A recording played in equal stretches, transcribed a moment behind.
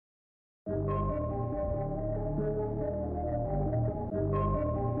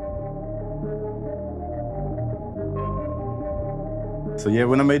So yeah,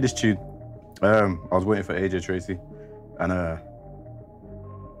 when I made this tune, I was waiting for AJ Tracey, and I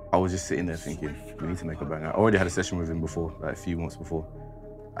was just sitting there thinking, we need to make a banger. I already had a session with him before, like a few months before,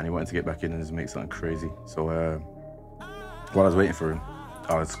 and he wanted to get back in and just make something crazy. So while I was waiting for him,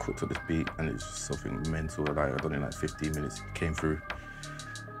 I was cooked up this beat, and it was just something mental. Like, I done it in like 15 minutes, came through,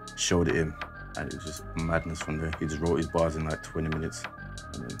 showed it him, and it was just madness from there. He just wrote his bars in like 20 minutes.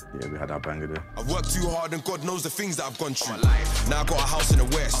 And then, yeah, we had our banger there. I've worked too hard and God knows the things that I've gone through. My life. Now I got a house in the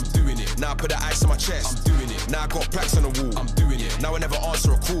West. I'm doing it. Now I put the ice on my chest. I'm doing it. Now I got plaques on the wall. I'm doing it. Now I never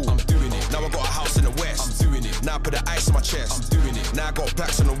answer a call. I'm doing it. Now I got a house in the West. I'm doing it. Now I put the ice on my chest. I'm doing it. Now I got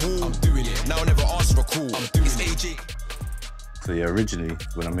plaques on the wall. I'm doing it. Now I never answer a call. I'm doing it. It's AJ. So yeah, originally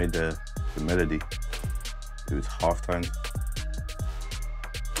when I made the melody, it was half-timed.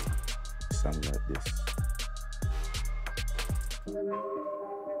 It sounded like this.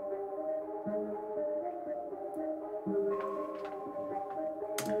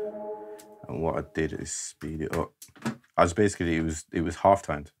 And what I did is speed it up. I was basically, it was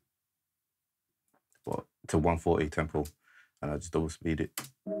half-timed, but to 140 tempo, and I just double speed it.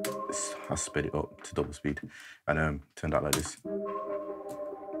 I sped it up to double speed, and turned out like this.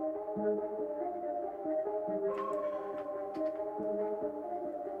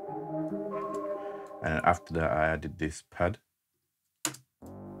 And after that, I added this pad,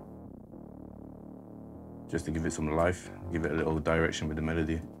 just to give it some life, give it a little direction with the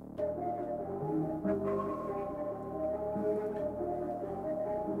melody.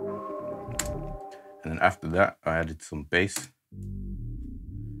 And then after that, I added some bass.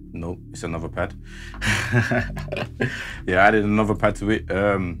 Nope, it's another pad. Yeah, I added another pad to it.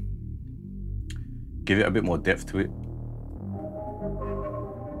 Give it a bit more depth to it. You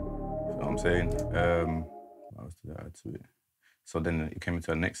know what I'm saying? What else did I add to it? So then it came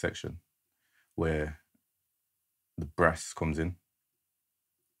into the next section where the brass comes in.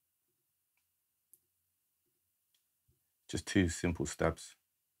 Just two simple stabs.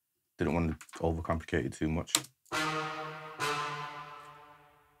 Didn't want to overcomplicate it too much.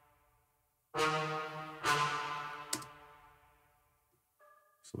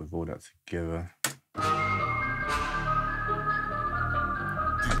 So with all that together.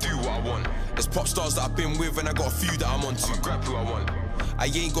 Do what I want. There's pop stars that I've been with and I got a few that I'm onto. I'ma grab who I want. I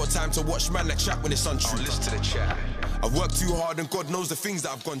ain't got time to watch man that chat when it's untrue. I'll listen to the chat. I've worked too hard and God knows the things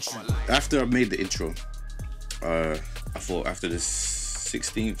that I've gone through. After I made the intro, I thought after this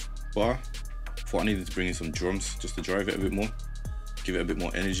 16th bar, I thought I needed to bring in some drums just to drive it a bit more, give it a bit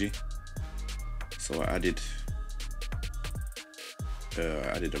more energy. So I added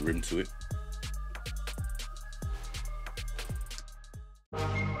a rim to it.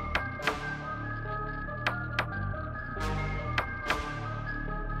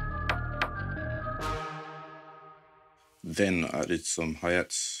 Then I added some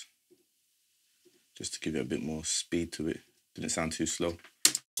hi-hats just to give it a bit more speed to it. Didn't sound too slow.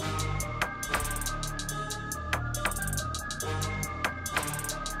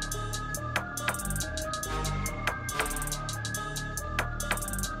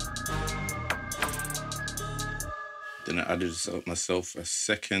 Then I added myself a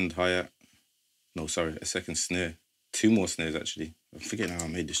second hi-hat. No, sorry, a second snare. Two more snares actually. I'm forgetting how I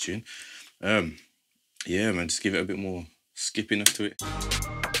made this tune. Yeah, man, just give it a bit more skippiness to it.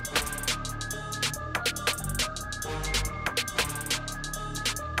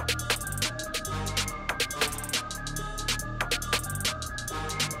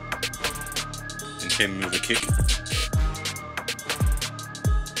 And came in with a kick.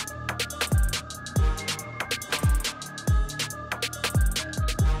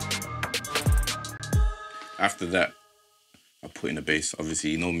 After that, I put in a bass.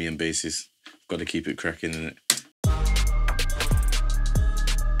 Obviously, you know me and basses. Got to keep it cracking in it.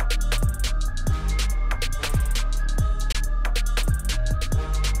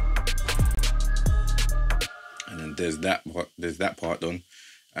 And then there's that part done.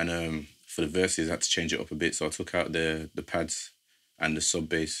 And for the verses, I had to change it up a bit. So I took out the pads and the sub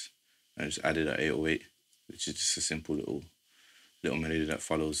bass and just added an 808, which is just a simple little melody that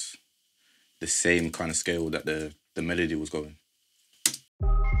follows the same kind of scale that the melody was going.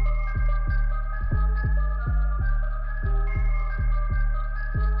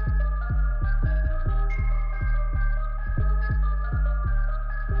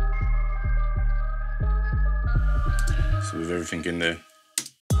 So with everything in there.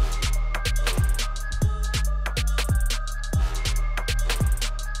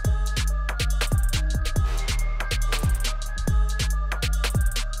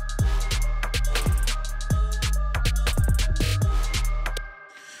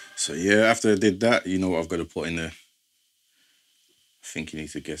 So yeah, after I did that, you know what I've got to put in there? think you need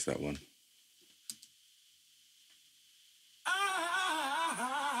to guess that one.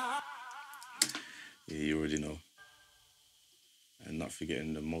 Yeah, you already know. And not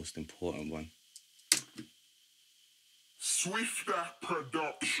forgetting the most important one. Swifta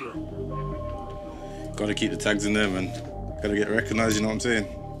production. Gotta keep the tags in there, man. Gotta get recognised, you know what I'm saying?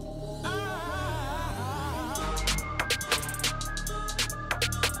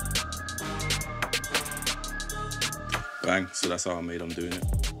 Bang, so that's how I made I'm doing it.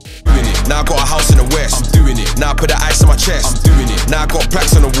 Now I got a house in the west, I'm doing it. Now I put the ice on my chest, I'm doing it. Now I got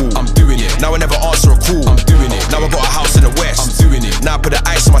plaques on the wall, I'm doing it. Now I never answer a call, I'm doing it. Now I got a house in the west, I'm doing it. Now I put the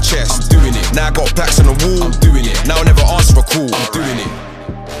ice on my chest, I'm doing it. Now I got plaques on the wall, I'm doing it. Now I never answer a call, I'm doing it.